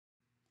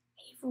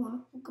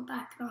everyone, welcome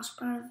back to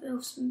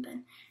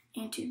Ben,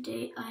 and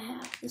today I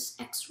have this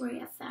X-ray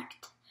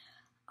effect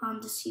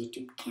on this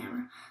YouTube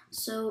camera.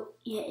 So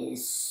yeah, it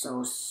is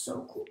so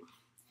cool.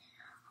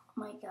 Oh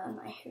my god,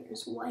 my hair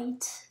is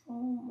white.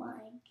 Oh my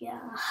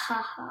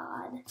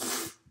god.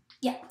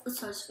 Yeah, let's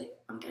start this video.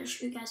 I'm gonna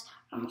show you guys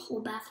around the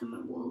whole bathroom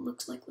and what it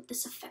looks like with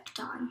this effect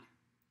on.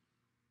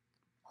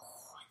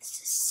 Oh, this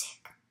is sick.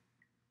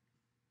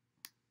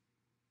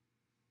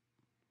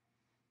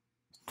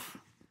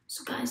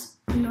 So guys,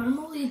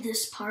 normally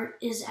this part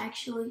is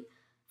actually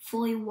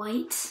fully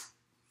white,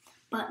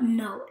 but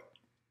no,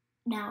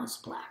 now it's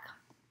black.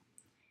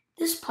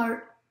 This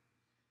part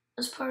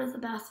of the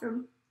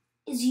bathroom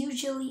is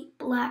usually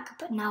black,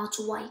 but now it's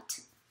white.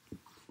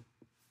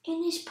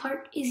 And this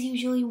part is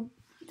usually white,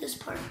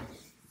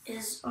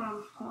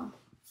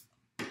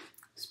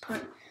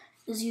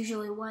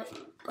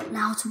 but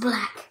now it's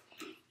black.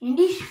 And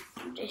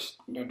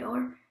the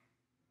door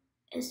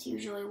is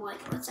usually white,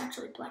 but it's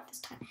actually black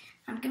this time.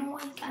 I'm gonna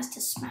want you guys to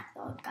smack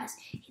the like, guys,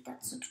 hit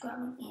that subscribe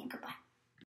button, and goodbye.